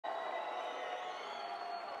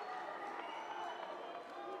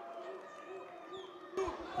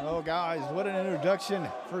Oh, guys, what an introduction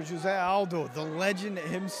for Jose Aldo, the legend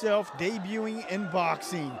himself, debuting in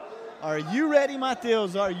boxing. Are you ready,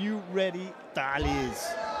 Mateus? Are you ready, Thales?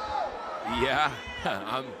 Yeah,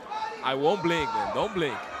 I won't blink, man. Don't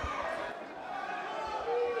blink.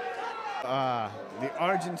 The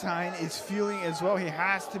Argentine is feeling as well. He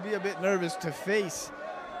has to be a bit nervous to face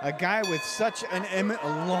a guy with such a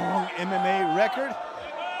long MMA record.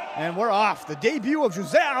 And we're off. The debut of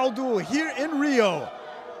Jose Aldo here in Rio.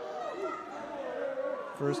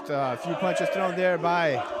 First few punches thrown there by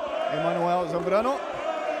Emmanuel Zambrano.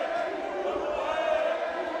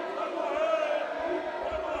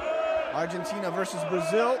 Argentina versus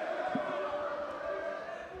Brazil.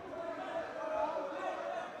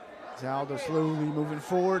 Aldo slowly moving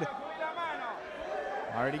forward.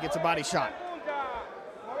 Already gets a body shot.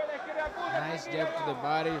 Nice jab to the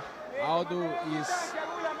body. Aldo is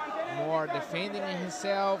more defending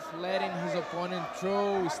himself, letting his opponent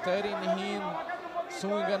throw, studying him.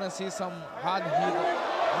 Soon we're gonna see some hard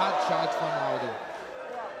shots from Aldo.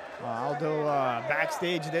 Aldo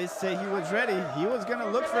backstage, they say he was ready. He was gonna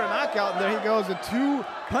look for a knockout. There he goes, the 2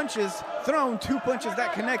 punches thrown, 2 punches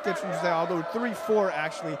that connected from Jose Aldo, 3-4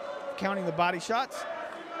 actually, counting the body shots.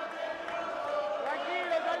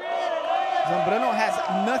 Zambrano has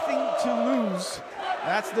nothing to lose.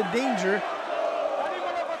 That's the danger.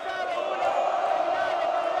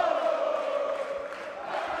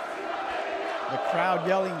 The crowd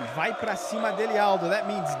yelling, "Vai pra cima dele, Aldo." That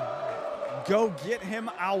means go get him,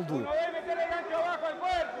 Aldo. Look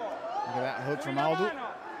at that hook from Aldo.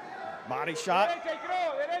 Body shot.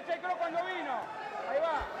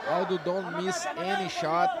 Aldo don't miss any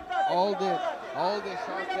shot. All the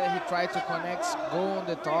shots that he tried to connect go on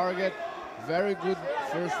the target. Very good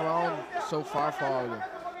first round so far for Aldo.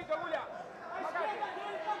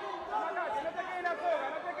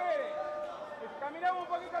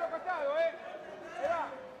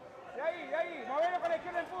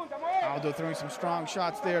 Aldo throwing some strong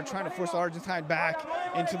shots there, trying to force the Argentine back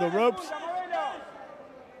into the ropes.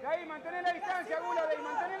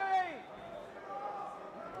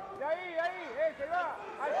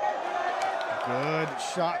 Good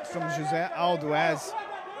shot from Jose Aldo as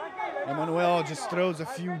Emmanuel just throws a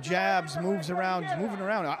few jabs, moves around, he's moving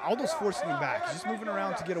around. Aldo's forcing him back. He's just moving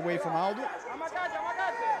around to get away from Aldo.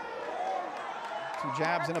 2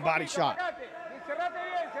 jabs and a body shot.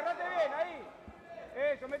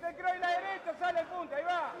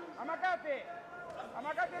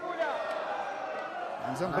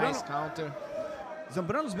 And Zambrano, nice counter.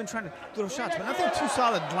 Zambrano's been trying to throw shots, but nothing too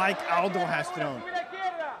solid like Aldo has thrown.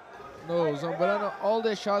 No, Zambrano, all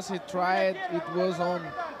the shots he tried, it was on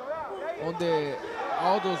the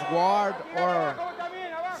Aldo's guard or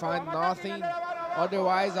find nothing.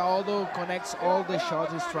 Otherwise, Aldo connects all the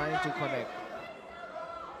shots he's trying to connect.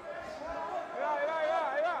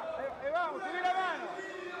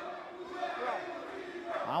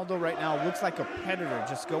 Aldo right now looks like a predator,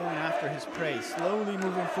 just going after his prey, slowly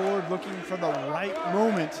moving forward, looking for the right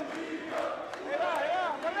moment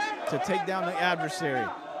to take down the adversary.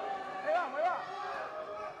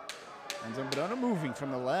 And Zambrano moving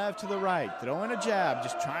from the left to the right, throwing a jab,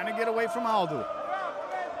 just trying to get away from Aldo.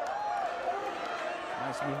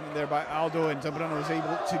 Nice movement there by Aldo, and Zambrano was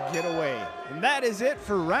able to get away. And that is it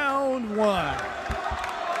for round 1.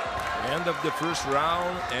 End of the first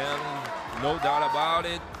round, and no doubt about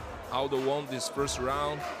it, Aldo won this first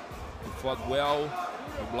round. He fought well,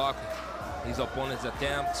 he blocked his opponent's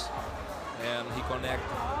attempts, and he connected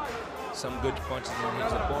some good punches on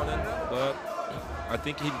his opponent, but I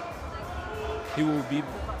think he will be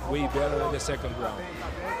way better in the second round.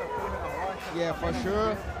 Yeah, for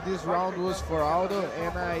sure, this round was for Aldo,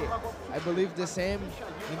 and I believe the same.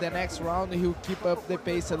 In the next round, he'll keep up the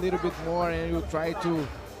pace a little bit more, and he'll try to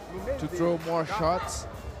throw more shots.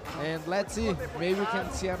 And let's see, maybe we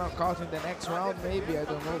can see a knockout in the next round, maybe, I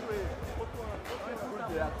don't know.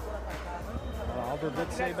 Aldo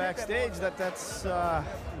did say backstage that that's what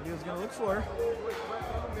he was going to look for.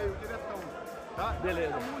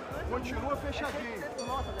 Beleza. Continua fechadinho.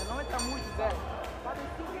 Nossa, não entra muito, Zé.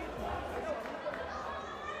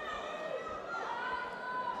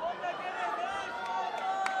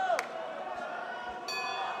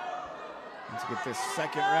 Let's get this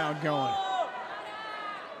second round going.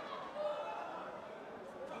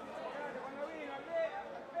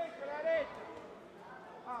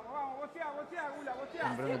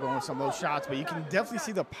 I'm going to go on some of those shots, but you can definitely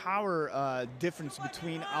see the power difference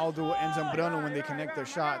between Aldo and Zambrano when they connect their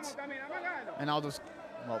shots. And Aldo's,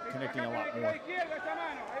 well, connecting a lot more.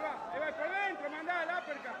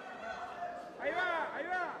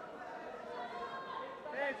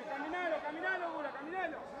 Eso, caminalo, caminalo, dura,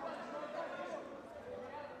 caminalo.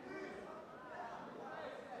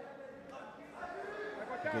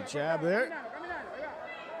 Good jab there.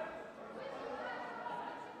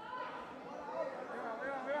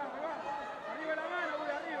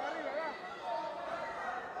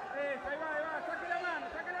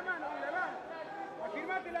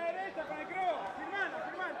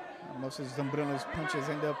 Most of Zambrano's punches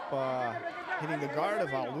end up hitting the guard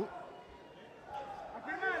of Aldo.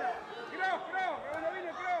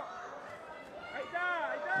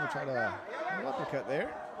 We'll try to uppercut there.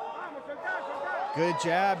 Good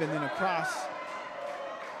jab and then across.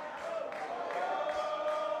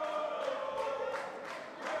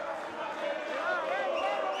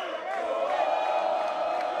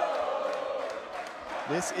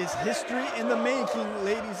 This is history in the making,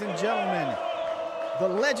 ladies and gentlemen. The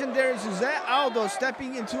legendary Jose Aldo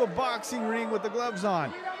stepping into a boxing ring with the gloves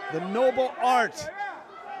on. The noble art.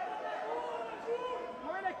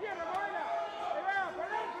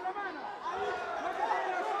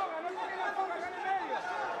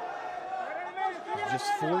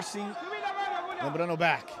 Just forcing Zambrano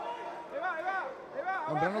back.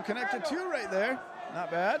 Zambrano connected too right there. Not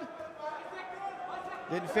bad.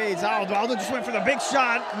 Didn't phase Aldo. Aldo just went for the big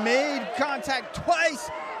shot. Made contact twice.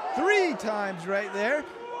 3 times right there.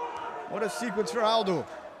 What a sequence for Aldo.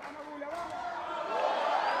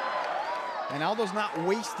 And Aldo's not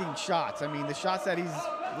wasting shots. I mean, the shots that he's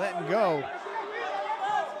letting go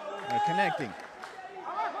are connecting.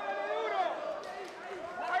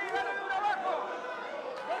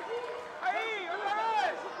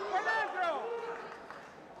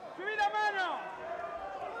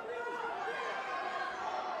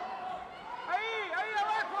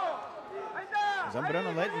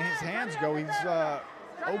 Zambrano letting his hands go. He's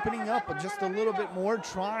opening up just a little bit more,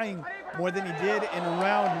 trying more than he did in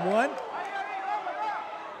round 1.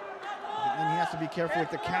 And he has to be careful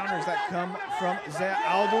with the counters that come from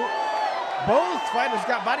Aldo. Both fighters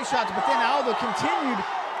got body shots, but then Aldo continued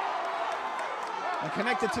and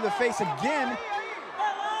connected to the face again.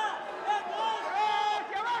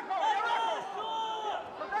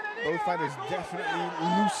 Both fighters definitely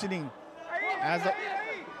loosening as a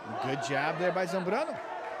good jab there by Zambrano.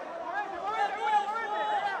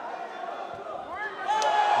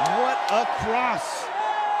 What a cross.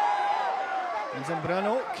 And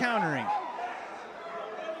Zambrano countering.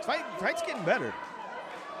 Fight's getting better.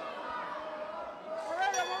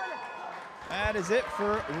 That is it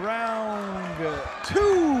for round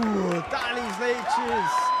 2. Thales Leites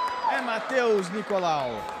and Mateus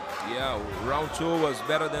Nicolau. Yeah, round 2 was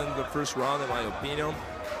better than the first round in my opinion.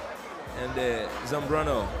 And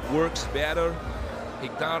Zambrano works better. He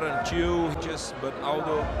countered 2, but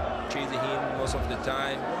Aldo chasing him most of the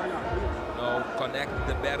time. Connect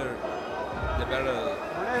the better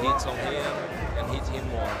hits on him and hit him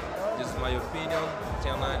more. This is my opinion.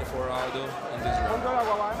 10-9 for Aldo in this round.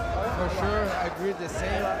 For sure, I agree the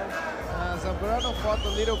same. Zambrano fought a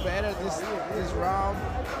little better this round.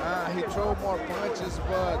 He threw more punches,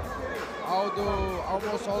 but Aldo,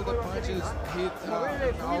 almost all the punches hit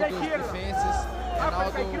Aldo's defenses, and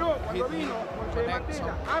Aldo hit him, connect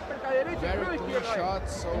some very clean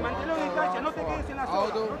shots. So round for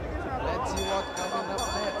Aldo, let's see what's coming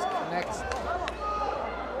up next.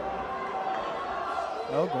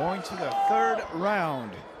 Well, going to the 3rd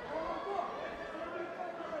round.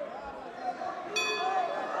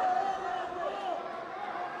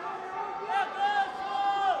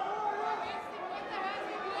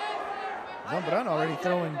 Zambrano already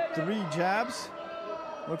throwing 3 jabs.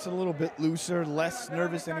 Looks a little bit looser, less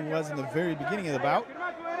nervous than he was in the very beginning of the bout.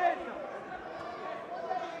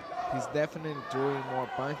 He's definitely throwing more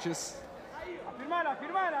punches.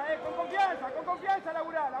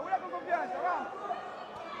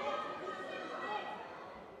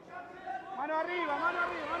 Mano arriba, mano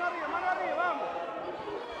arriba, mano arriba, mano arriba, vamos.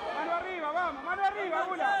 Mano arriba, vamos, mano arriba,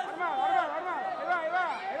 Gula. Armado, armado, armado. Ahí va.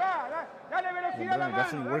 Dale velocidad a la mano.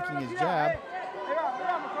 Definitely working his jab. Ahí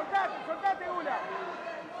vamos, soltate, Gula.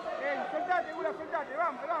 Soltate, Gula, soltate,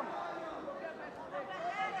 vamos.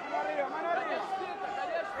 Mano arriba, mano arriba. Subí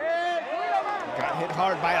la mano. Got hit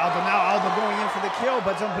hard by Aldo. Now Aldo going in for the kill,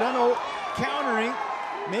 but Zambrano countering,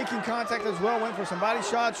 making contact as well, went for some body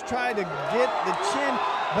shots, tried to get the chin,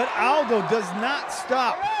 but Aldo does not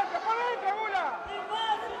stop.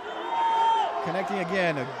 Connecting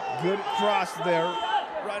again, a good cross there,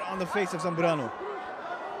 right on the face of Zambrano.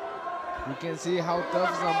 You can see how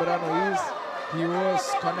tough Zambrano is. He was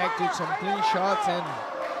connected some clean shots and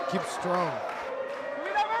keeps strong.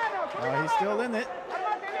 He's still in it.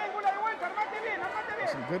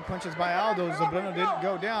 Some good punches by Aldo. Zambrano didn't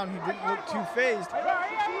go down. He didn't look too phased.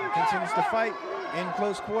 Continues to fight in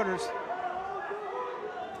close quarters.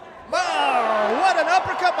 Oh, what an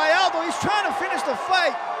uppercut by Aldo. He's trying to finish continues to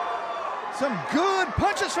fight. Some good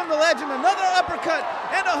punches from the legend. Another uppercut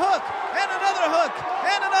and a hook and another hook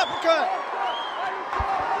and an uppercut.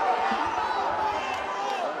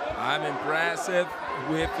 I'm impressive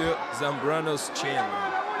with Zambrano's chin.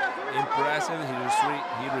 Impressive.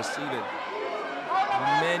 He received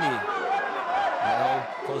many,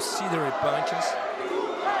 considerate punches.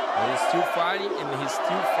 But he's still fighting, and he's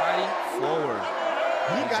still fighting forward.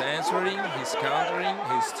 He's answering, he's countering,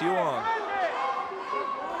 he's still on.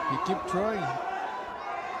 He keep throwing.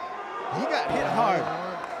 He got hit hard.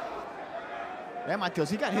 Yeah, Mateus,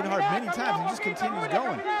 he got hit hard many times and just continues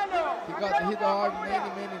going. He got hit hard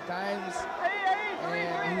many times,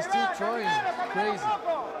 and he's still throwing. Crazy.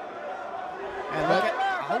 And look at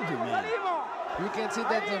Aldo, man. You can see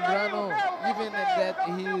that Zambrano, even that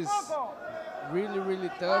he's really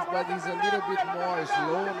tough, but he's a little bit more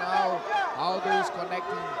slow now. Aldo is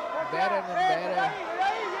connecting better and better.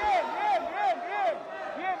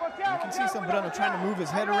 You can see Zambrano trying to move his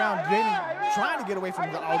head around, trying to get away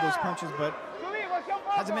from Aldo's punches, but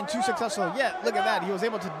hasn't been too successful yet. Look at that. He was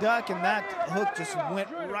able to duck, and that hook just went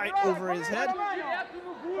right over his head.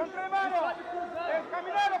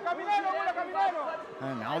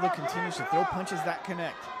 And Aldo continues to throw punches that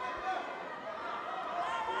connect.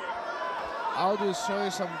 Aldo is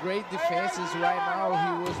showing some great defenses right now.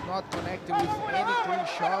 He was not connected with any clean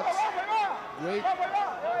shots. Great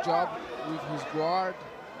job with his guard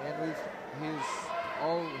and with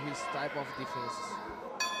all his type of defenses.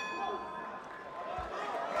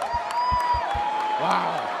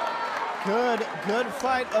 Wow. Good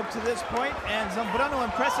fight up to this point, and Zambrano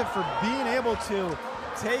impressive for being able to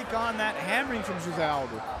take on that hammering from Jose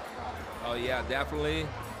Aldo. Oh yeah, definitely.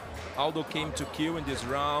 Aldo came to kill in this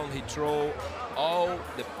round. He threw all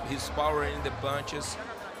his power in the punches.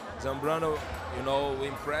 Zambrano, you know,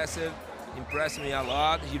 impressed me a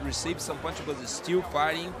lot. He received some punches, but he's still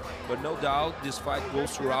fighting. But no doubt, this fight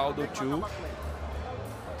goes to Aldo too.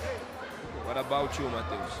 What about you,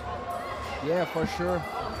 Mateus? Yeah, for sure.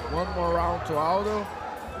 One more round to Aldo,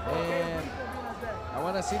 and I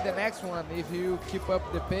want to see the next one. If you keep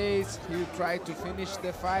up the pace, you try to finish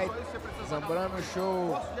the fight. Zambrano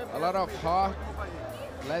show a lot of heart.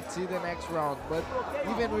 Let's see the next round. But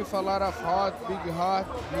even with a lot of heart, big heart,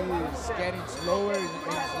 he's getting slower and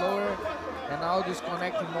slower, and Aldo's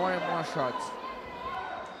connecting more and more shots.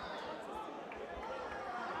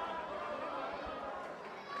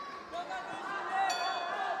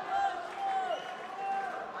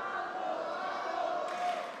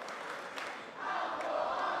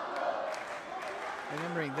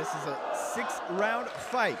 Remembering, this is a 6-round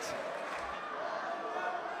fight.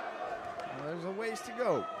 There's a ways to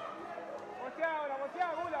go.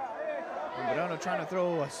 Zambrano trying to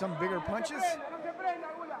throw some bigger punches.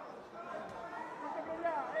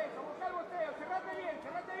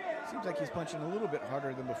 Seems like he's punching a little bit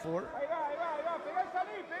harder than before.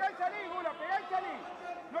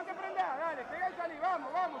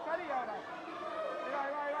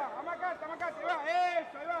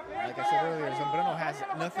 Like I said earlier, Zambrano has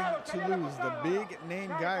nothing to lose. The big name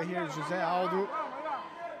guy here is Jose Aldo.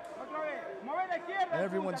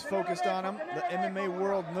 Everyone's focused on him. The MMA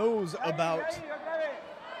world knows about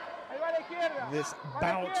this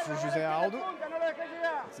bout for Jose Aldo.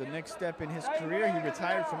 It's the next step in his career. He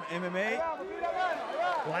retired from MMA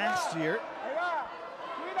last year.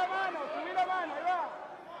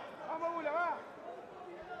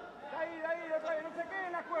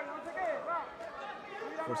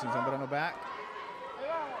 Forcing Zambrano back.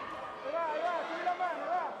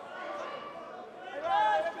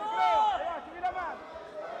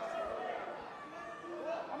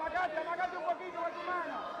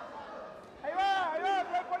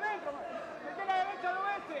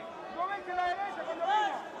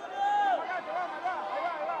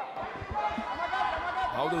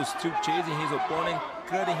 Aldo still chasing his opponent,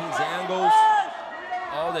 cutting his angles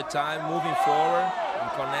all the time, moving forward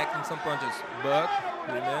and connecting some punches. But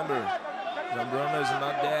remember, Zambrano is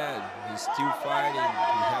not dead. He's still fighting.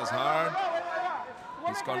 He has heart.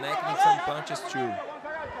 He's connecting some punches too.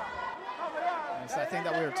 It's that thing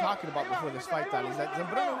that we were talking about before this fight, that is that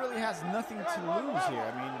Zambrano really has nothing to lose here.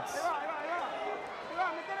 I mean, it's...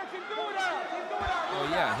 Oh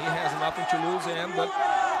yeah, he has nothing to lose, but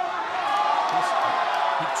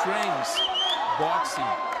he trains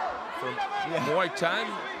boxing for more time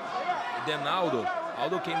than Aldo.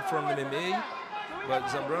 Aldo came from MMA, but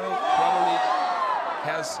Zambrano probably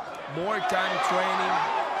has more time training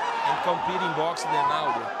and competing boxing than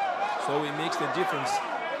Aldo. So it makes the difference.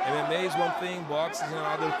 MMA is one thing, boxing is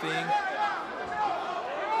another thing.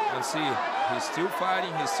 And see, he's still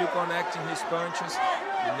fighting, he's still connecting his punches.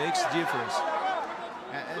 It makes difference.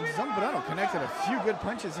 And Zambrano connected a few good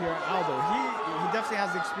punches here on Aldo. He definitely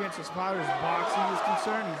has the experience as far as boxing is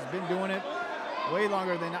concerned. He's been doing it way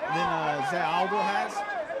longer than Aldo has.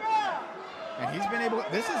 And he's been able,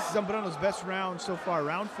 this is Zambrano's best round so far.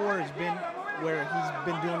 Round 4 has been where he's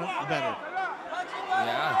been doing it better.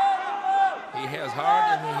 Yeah, he has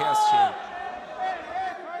heart and he has chin.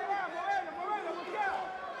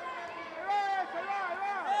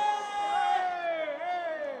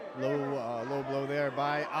 Low blow there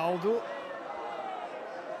by Aldo.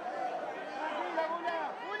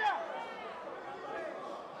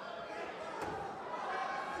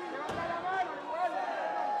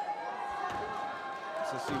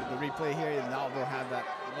 Let's see the replay here, and Aldo had that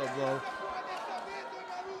low blow.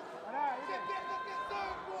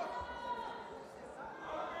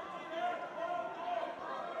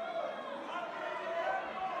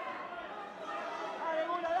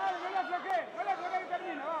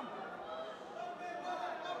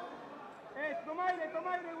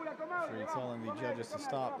 Telling the judges to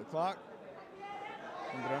stop the clock.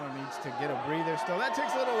 Zambrano needs to get a breather still. That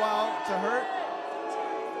takes a little while to hurt.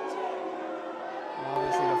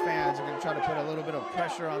 Obviously, the fans are going to try to put a little bit of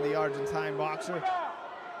pressure on the Argentine boxer.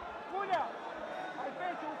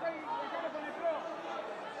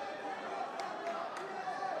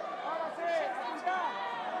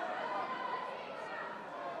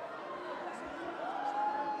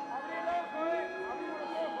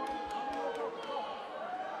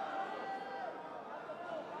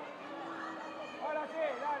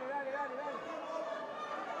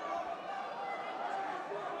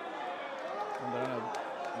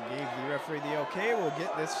 Gave the referee the okay. We'll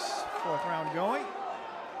get this 4th round going.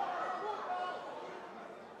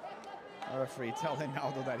 The referee telling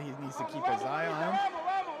Aldo that he needs to keep his eye on him.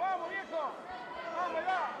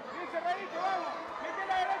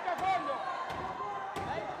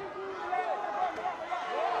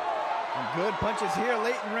 And good punches here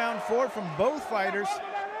late in round 4 from both fighters.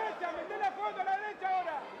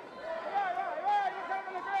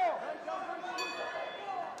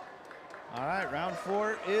 All right, round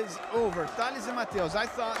 4 is over. Thales and Mateus, I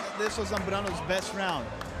thought this was Zambrano's best round,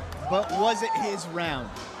 but was it his round?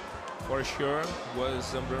 For sure, was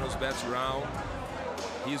Zambrano's best round.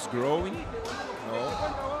 He's growing,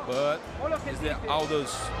 but is that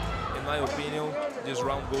Aldo's, in my opinion, this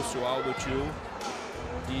round goes to Aldo too.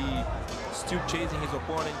 He still chasing his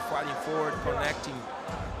opponent, fighting forward, connecting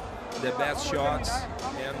the best shots,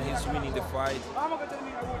 and he's winning the fight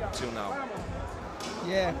till now.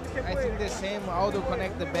 Yeah, I think the same. Aldo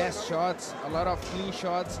connect the best shots, a lot of clean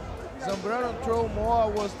shots. Zambrano throw more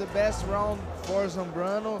was the best round for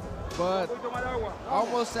Zambrano, but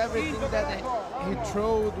almost everything that he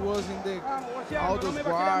throwed was in the Aldo's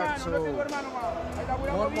guard. So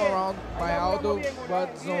one more round by Aldo,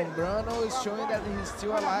 but Zambrano is showing that he's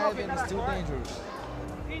still alive and still dangerous.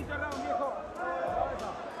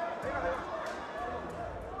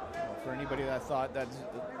 For anybody that thought that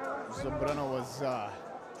Zambrano was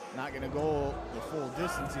not going to go the full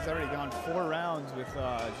distance, he's already gone 4 rounds with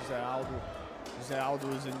Jose Aldo. Jose Aldo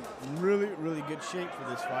is in really, really good shape for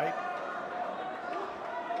this fight.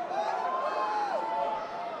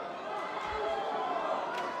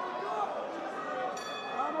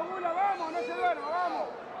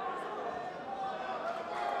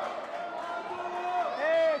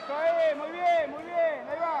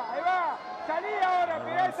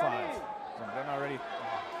 Zambrano already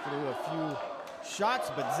threw a few shots,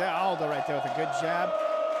 but Aldo right there with a good jab.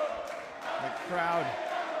 The crowd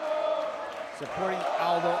supporting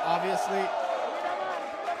Aldo, obviously.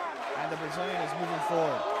 And the Brazilian is moving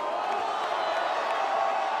forward.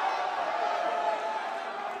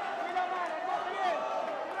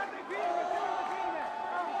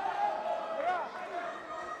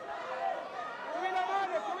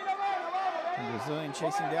 The Brazilian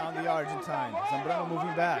chasing down the Argentine. Zambrano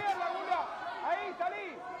moving back.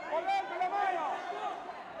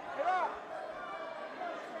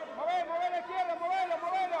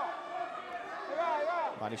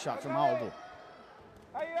 Body shot from Aldo.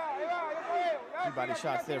 Two body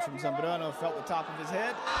shots there from Zambrano. Felt the top of his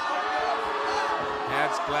head.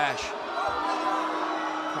 Heads clash.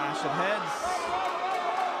 Clash of heads.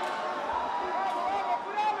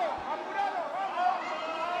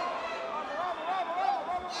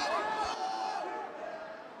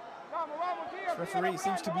 This referee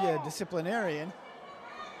seems to be a disciplinarian.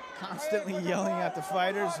 Constantly yelling at the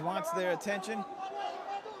fighters, wants their attention.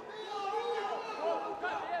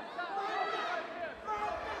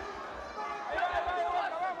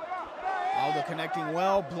 Aldo connecting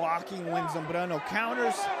well, blocking when Zambrano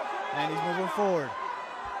counters, and he's moving forward.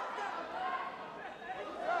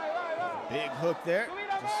 Big hook there.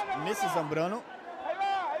 Just misses Zambrano. Ahí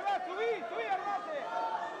va, subí, armate.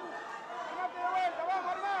 Armate de vuelta,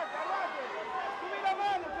 vamos, armate. Subí la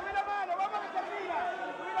mano, vamos que termina.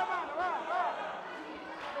 Subí la mano, va. Ahí va.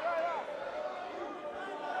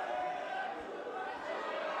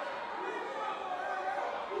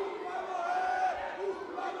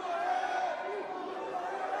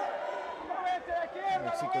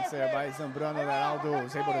 Good sequence there by Zambrano that Aldo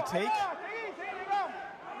was able to take.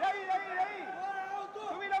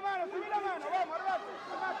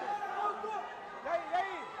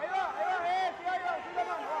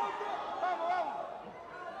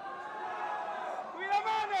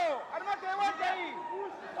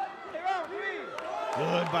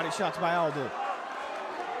 Good body shots by Aldo.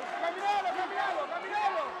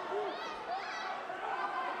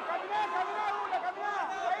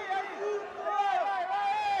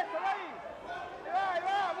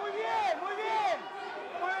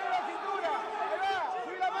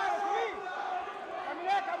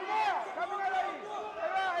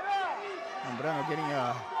 Zambrano getting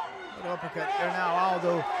a little uppercut there now.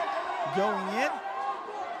 Aldo going in.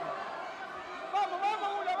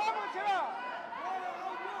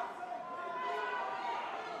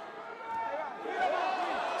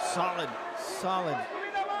 Solid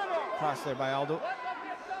cross there by Aldo.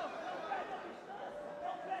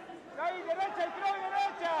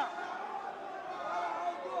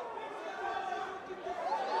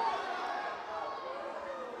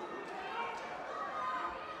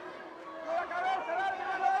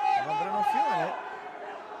 Zambrano feeling it.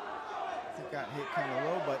 I think got hit kind of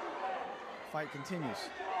low, but fight continues.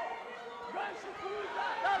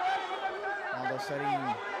 Aldo setting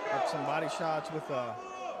up some body shots with the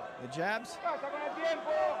jabs.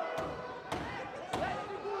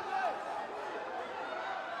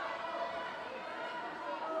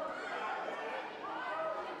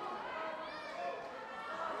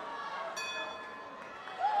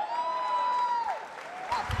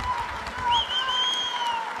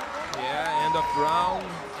 Yeah, end of round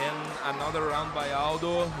and another round by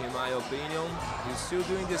Aldo, in my opinion. He's still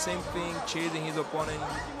doing the same thing, chasing his opponent,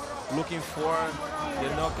 looking for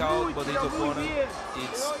the knockout, but his opponent,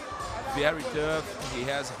 it's very tough. He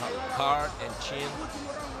has heart and chin,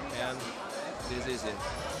 and this is it.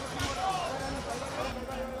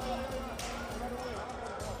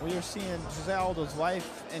 We are seeing Jose Aldo's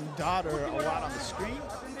wife and daughter a lot on the screen.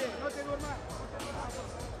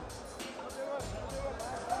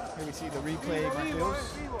 Here we see the replay, Mateos.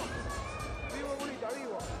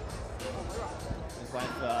 His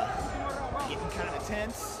wife getting kind of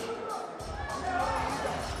tense.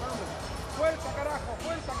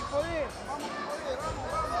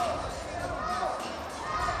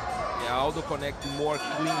 Yeah, Aldo connect more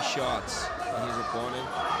clean shots than his opponent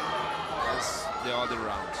as the other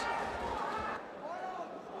rounds.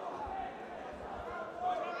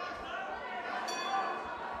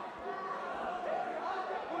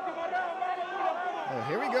 Well,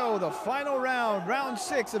 here we go, the final round, round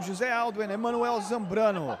 6 of Jose Aldo and Emmanuel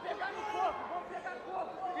Zambrano.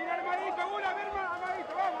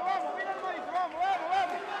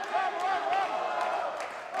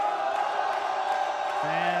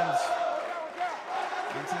 Fans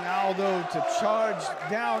wanting Aldo to charge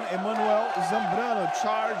down Emmanuel Zambrano,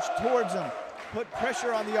 charge towards him, put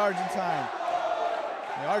pressure on the Argentine.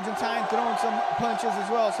 The Argentine throwing some punches as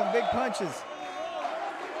well, some big punches.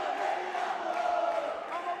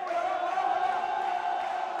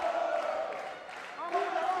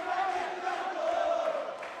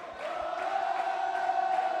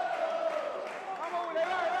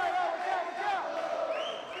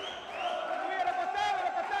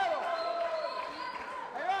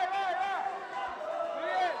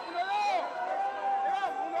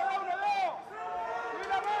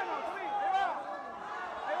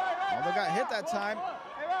 Aldo got hit that time.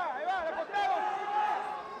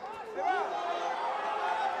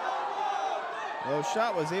 Low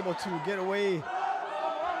shot was able to get away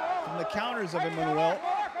from the counters of Emmanuel.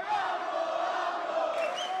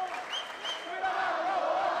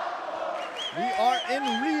 We are in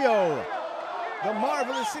Rio, the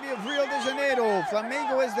marvelous city of Rio de Janeiro.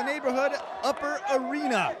 Flamengo is the neighborhood upper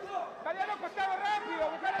arena.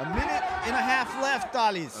 A minute and a half left,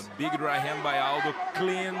 Thales. A big right hand by Aldo,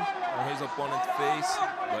 clean on his opponent's face,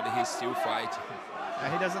 but he's still fighting.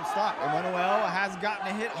 He doesn't stop. Emmanuel has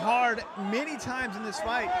gotten hit hard many times in this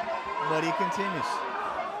fight, but he continues.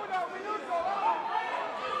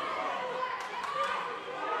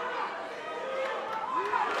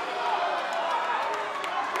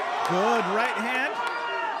 Good right hand,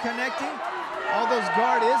 connecting. Aldo's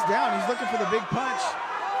guard is down. He's looking for the big punch.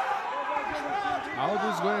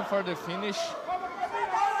 Aldo's going for the finish.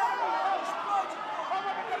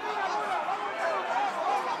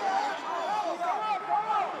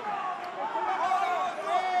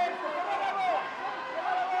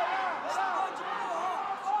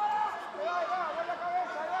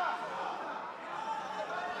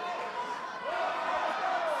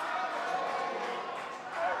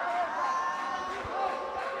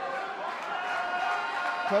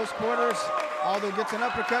 close quarters. Aldo gets an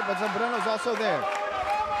uppercut, but Zambrano's also there.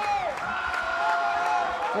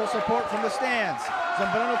 Full support from the stands.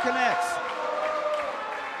 Zambrano connects.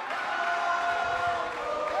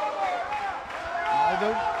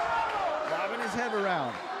 Aldo bobbing his head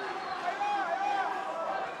around.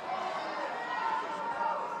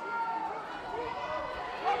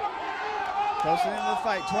 Closing into the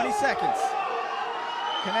fight, 20 seconds.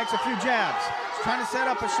 Connects a few jabs. He's trying to set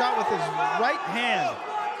up a shot with his right hand.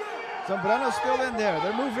 Zambrano's still in there.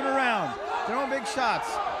 They're moving around, throwing big shots.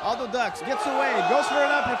 Aldo ducks, gets away, goes for an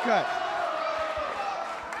uppercut.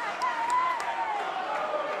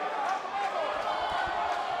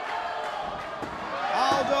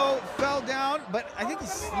 Aldo fell down, but I think he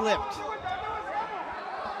slipped.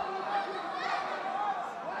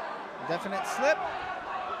 Definite slip.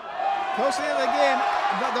 Close to the end of the game,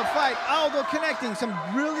 the fight. Aldo connecting some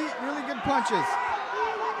really good punches.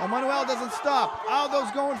 Emmanuel doesn't stop. Aldo's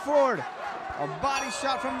going forward. A body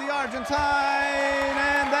shot from the Argentine,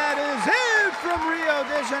 and that is it from Rio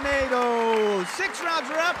de Janeiro. 6 rounds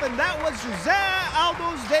are up, and that was Jose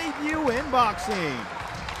Aldo's debut in boxing.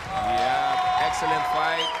 Yeah, excellent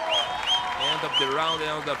fight. End of the round,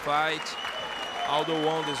 end of the fight. Aldo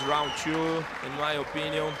won this round 2, in my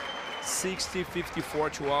opinion.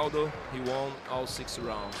 60-54 to Aldo. He won all 6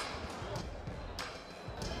 rounds.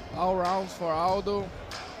 All rounds for Aldo.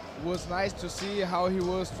 It was nice to see how he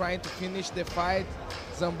was trying to finish the fight.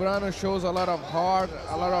 Zambrano shows a lot of heart,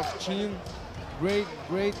 a lot of chin. Great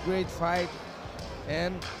fight.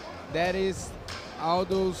 And that is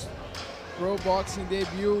Aldo's pro boxing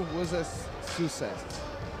debut was a success.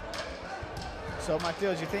 So,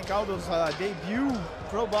 Matheus, you think Aldo's debut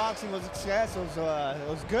pro boxing was a success? It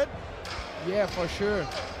was good? Yeah, for sure.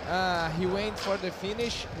 He went for the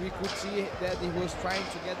finish. We could see that he was trying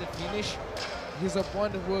to get the finish. His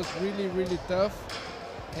opponent was really tough.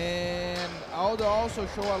 And Aldo also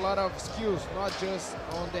showed a lot of skills, not just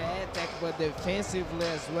on the attack, but defensively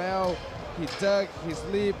as well. He dug, he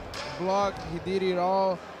slipped, blocked, he did it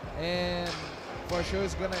all. And for sure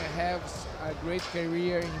he's gonna have a great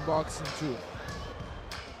career in boxing too.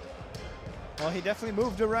 Well, he definitely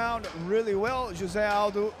moved around really well, Jose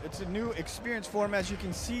Aldo. It's a new experience for him. As you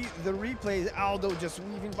can see, the replays, Aldo just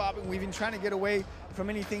weaving, bobbing, weaving, trying to get away from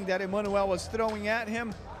anything that Emmanuel was throwing at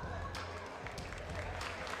him.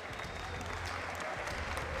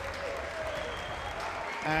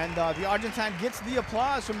 And the Argentine gets the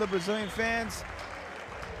applause from the Brazilian fans.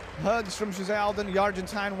 Hugs from Jose Aldo, the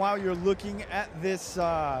Argentine, while you're looking at this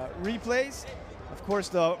replays. Of course,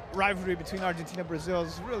 the rivalry between Argentina and Brazil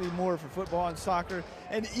is really more for football and soccer.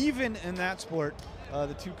 And even in that sport,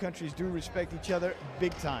 the two countries do respect each other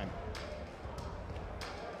big time.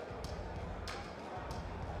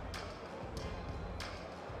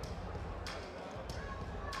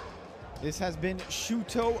 This has been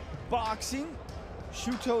Shuto Boxing.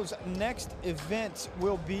 Shuto's next event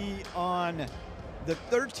will be on the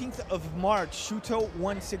 13th of March, Shuto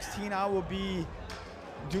 116. I will be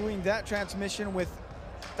doing that transmission with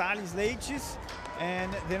Thales Leites,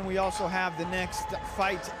 and then we also have the next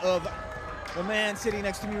fight of the man sitting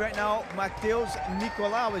next to me right now, Matheus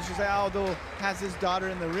Nicolau, as Jose Aldo has his daughter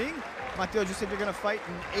in the ring. Matheus, you said you're gonna fight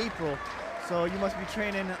in April, so you must be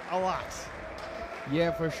training a lot.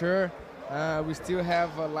 Yeah, for sure. We still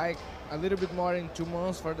have like a little bit more than 2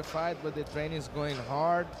 months for the fight, but the training is going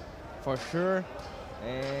hard for sure.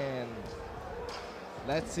 And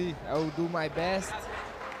let's see, I will do my best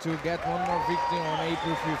to get one more victory on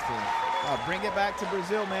April 15th. Bring it back to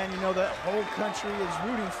Brazil, man. You know the whole country is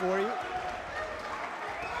rooting for you.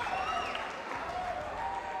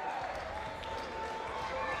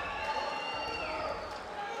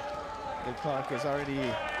 The clock is already in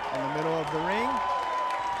the middle of the ring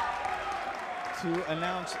to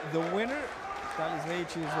announce the winner. Thales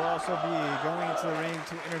Leites will also be going into the ring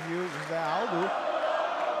to interview Jose Aldo.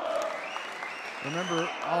 Remember,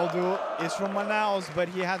 Aldo is from Manaus, but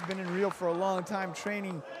he has been in Rio for a long time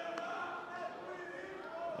training.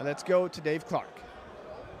 Let's go to Dave Clark.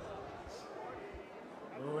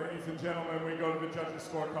 Ladies and gentlemen, we go to the judges'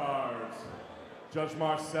 scorecards. Judge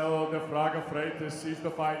Marcelo de Fraga Freitas sees the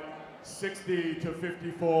fight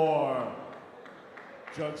 60-54.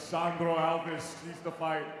 Judge Sandro Alves sees the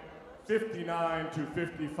fight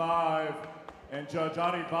 59-55. And Judge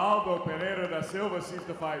Arivaldo Pereira da Silva sees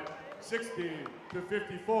the fight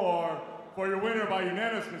 60-54 for your winner by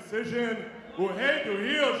unanimous decision, o Rei do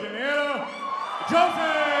Rio de Janeiro,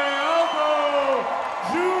 Jose Aldo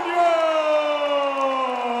Jr.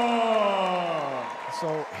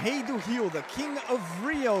 So Rei do Rio, the King of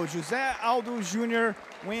Rio, Jose Aldo Jr.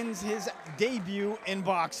 wins his debut in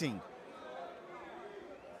boxing.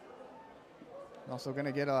 Also going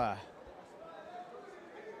to get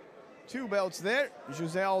 2 belts there.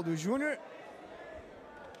 José Aldo Jr.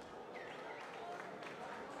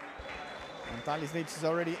 And Thales Leite is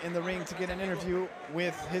already in the ring to get an interview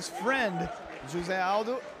with his friend, José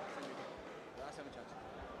Aldo.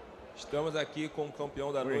 Estamos aqui com o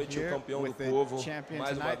campeão da noite, o campeão do povo,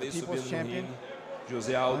 mais uma vez subindo no ringue,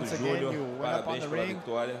 José Aldo Jr. Parabéns pela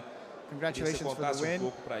vitória. Congratulations for the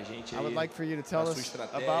win. Pra gente I would like for you to tell us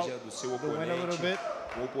about the win a little bit.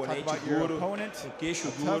 Oponente Talk about your duro, opponent, queixo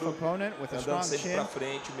a tough duro, opponent with a andando strong sempre chin. pra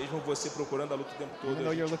frente, mesmo você procurando a luta o tempo todo. Even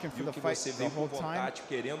though you're looking for Viu the que fight você the veio com whole time, vontade,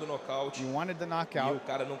 querendo nocaute, you wanted the e knockout, o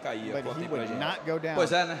cara não caía. but Conta he aí pra would gente. not go down.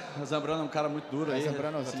 Pois é, né? O Zambrano é um cara muito duro aí.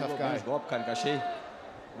 Zambrano is a tough guy. Os golpes, cara, encaixei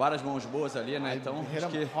várias mãos boas ali, né? I Então, hit acho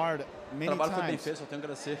que him hard o many trabalho foi bem times. feito, só tenho que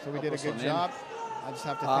agradecer So we ao did a professor good Neme. job. I just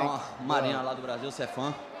have to A thank Marinha lá do Brasil, você é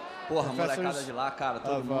fã. Porra, a molecada professors de lá, cara,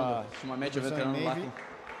 todo of, mundo. Ultimamente eu venho Brazilian treinando lá Navy.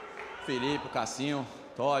 com o Felipe, o Cassinho,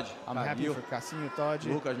 Todd, I'm happy Camil, for Cassinho, Todd,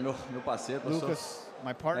 Lucas, meu parceiro, professor Lucas,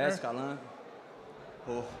 my partner. Escalan,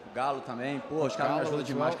 o Galo também. Pô, os caras me Galo ajudam as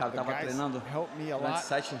demais, well. cara. The Tava guys treinando help me a durante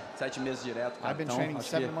lot. 7 meses direto, cara. I've been Então, training acho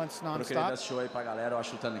 7 que months eu queria non-stop. dar esse show aí pra galera, eu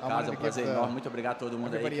acho lutando em I casa, é wanted um to prazer give enorme. Muito obrigado a todo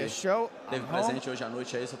mundo aí everybody a que show. teve I'm presente hoje à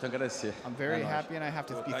noite aí, só tenho a agradecer. I'm very É nóis. happy and I have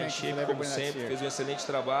to be Tá em thankful shape, to como everybody that's sempre, here. fez um excelente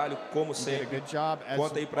trabalho, como You did a sempre. good job as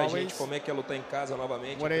Conta aí pra gente always. como é que é lutar em casa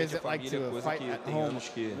novamente, What em is frente it à like família, to coisa fight que at tem home anos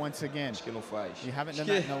que once again? acho que não faz. You haven't done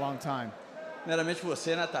Acho that que- in a long time. Primeiramente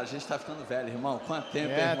você, né, tá? A gente tá ficando velho, irmão. Quanto tempo,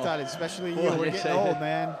 Yeah, irmão? Thales, especially Pô, you. We're gente getting aí- old,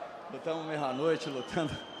 man. Lutamos meia-noite,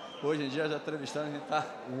 lutando. Hoje em dia, já entrevistando, a gente tá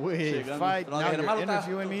We chegando fight, no final da now carreira. Mas you're lutar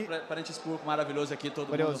interviewing me. perante esse público maravilhoso aqui, todo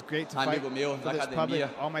But it mundo, was great to amigo fight meu, for na this academia.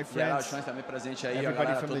 public, all my Geral friends, Chões também presente aí, a everybody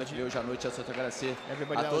galera from toda the que veio hoje à noite, eu só tenho que agradecer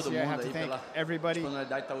Everybody a that was todo here, I mundo have to aí thank pela everybody.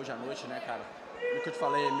 disponibilidade de estar hoje à noite, né, cara? O que eu te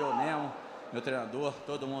falei, meu Nemo, meu treinador,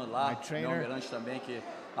 todo mundo lá, My trainer. meu almirante também, que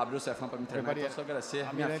abriu o Cefam pra me treinar, Everybody então só agradecer.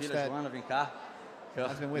 at Minha Almirante filha that Joana, vem cá. Eu,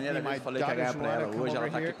 has been with primeira me, vez my eu falei que ia daughter ganhar pra ela Joana, come hoje, ela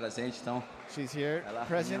over tá aqui here. presente, então She's here, ela é uma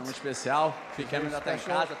present. menina muito especial. Pequena ainda tá em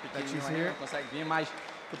special casa, that pequenininho she's ainda, here. não consegue vir, mas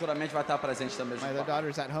futuramente vai estar presente também. My other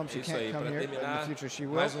daughter's at home. É She isso aí, can't come para here, but in the terminar, future she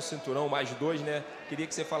will. mais um cinturão, mais 2, né? Queria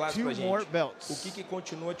que você falasse 2 pra more gente belts. o que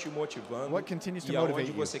continua te motivando What continues to e motivate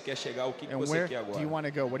aonde you? você quer chegar, o que And você where quer do you agora. want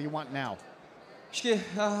to go? What do you want now? Acho que,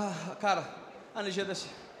 cara, a energia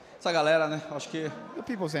dessa galera, né? Acho que The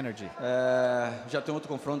people's energy. já tem outro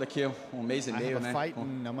confronto daqui um mês e I meio, have a né? fight Com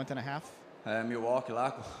in a month and a half. Milwaukee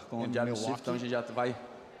lá, com o In Diário do Milwaukee. Cif, então a gente já vai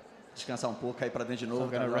descansar um pouco, cair pra dentro de So novo,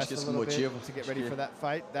 I'm cara. gonna Eu acho que rest a isso little bit motiva. to get Acho ready que for that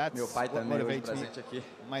fight. That's meu pai what também hoje motivates me. presente aqui.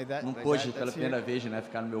 My Não dad pôde pela that's primeira here. vez, né,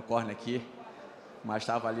 ficar no meu corner aqui, mas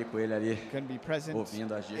estava ali com ele ali, Couldn't be present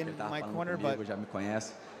ouvindo as dicas que ele in tava my falando corner, comigo, but já me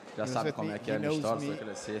conhece, já he was sabe with como me. é que é a He minha knows história, só me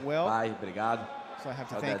agradecer. well. Pai, obrigado. so I have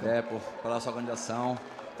to Ao thank him. Dedé pela sua organização,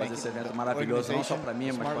 fazer esse evento maravilhoso, não só para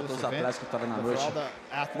mim, mas para todos os atletas que estavam na but for noite. all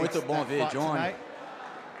the athletes Muito bom that ver fought Johnny, tonight.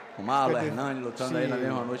 o Marlon, Good to Hernani lutando aí na see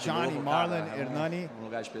mesma noite de Johnny, novo, Marlon, cara. Hernani Um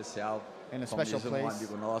lugar especial. in a Como special diz um place.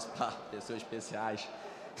 amigo nosso, pá, pessoas especiais.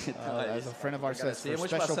 Então é As isso. a friend of ours says, Agradecer. for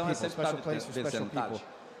special Motivação é people, sempre special estar place for special vencendo, tá? people.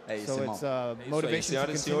 É isso, So irmão. it's É isso aí, motivation to senhoras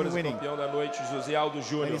e continue senhores, o winning. campeão da noite, José Aldo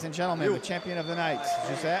Jr. Ladies and gentlemen, the champion of the night,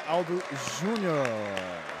 José Aldo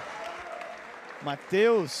Jr.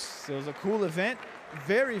 Mateus, it was a cool event.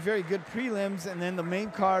 Very, very good prelims, and then the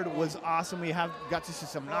main card was awesome. We got to see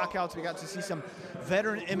some knockouts. We got to see some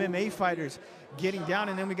veteran MMA fighters getting down,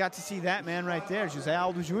 and then we got to see that man right there, José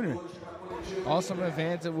Aldo Jr. Awesome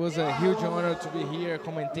event. It was a huge honor to be here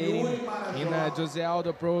commentating in José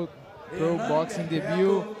Aldo Pro Boxing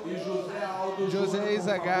debut. José is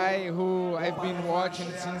a guy who I've been watching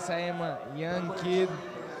since I am a young kid.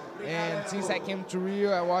 And since I came to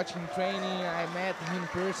Rio, I watched him training, I met him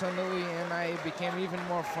personally, and I became even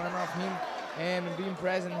more fan of him. And being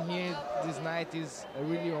present here this night is a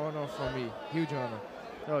really honor for me, huge honor.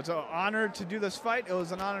 So it's an honor to do this fight. It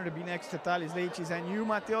was an honor to be next to Thales Leite and you,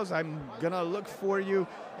 Mateus. I'm going to look for you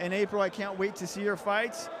in April. I can't wait to see your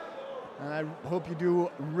fights. And I hope you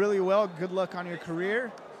do really well. Good luck on your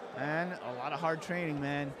career. And a lot of hard training,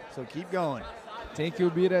 man. So keep going. Thank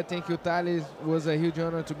you, Bira. Thank you, Thales. It was a huge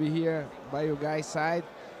honor to be here by your guys' side.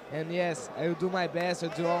 And yes, I will do my best. I'll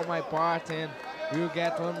do all my part, and we'll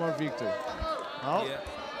get one more victory. Oh, Yeah.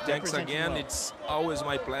 Thanks represent you again. well. It's always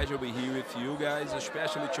my pleasure to be here with you guys,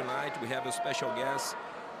 especially tonight. We have a special guest,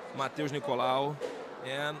 Mateus Nicolau,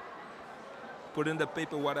 and put in the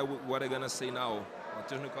paper what I'm gonna say now.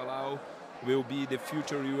 Mateus Nicolau will be the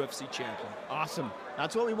future UFC champion. Awesome.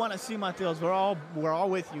 That's what we want to see, Mateus. We're all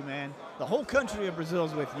with you, man. The whole country of Brazil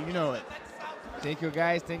is with you. You know it. Thank you,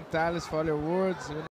 guys. Thank Thales for your words.